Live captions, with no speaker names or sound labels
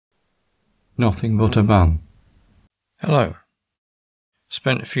Nothing but a ban. Hello.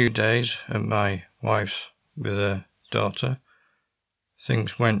 Spent a few days at my wife's with her daughter.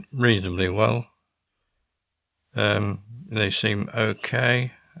 Things went reasonably well. They seem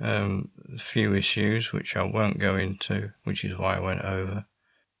okay. A few issues which I won't go into, which is why I went over.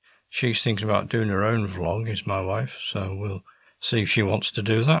 She's thinking about doing her own vlog, is my wife, so we'll see if she wants to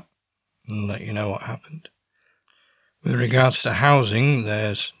do that and let you know what happened. With regards to housing,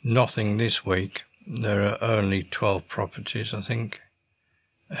 there's nothing this week. There are only 12 properties, I think,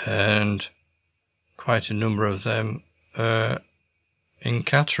 and quite a number of them are in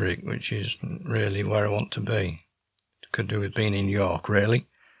Catterick, which is really where I want to be. It could do with being in York, really.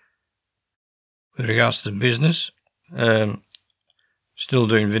 With regards to the business, still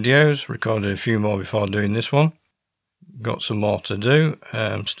doing videos, recorded a few more before doing this one. Got some more to do.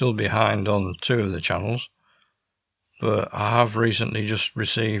 Still behind on 2 of the channels, but I have recently just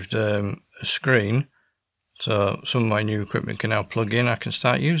received a screen, so some of my new equipment can now plug in. I can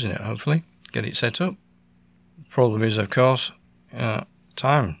start using it, hopefully, get it set up. The problem is, of course,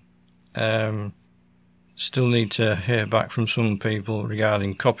 time. Still need to hear back from some people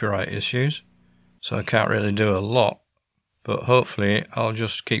regarding copyright issues, so I can't really do a lot, but hopefully I'll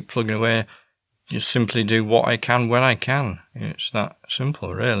just keep plugging away, just simply do what I can when I can. It's that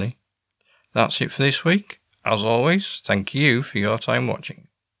simple, really. That's it for this week. As always, thank you for your time watching.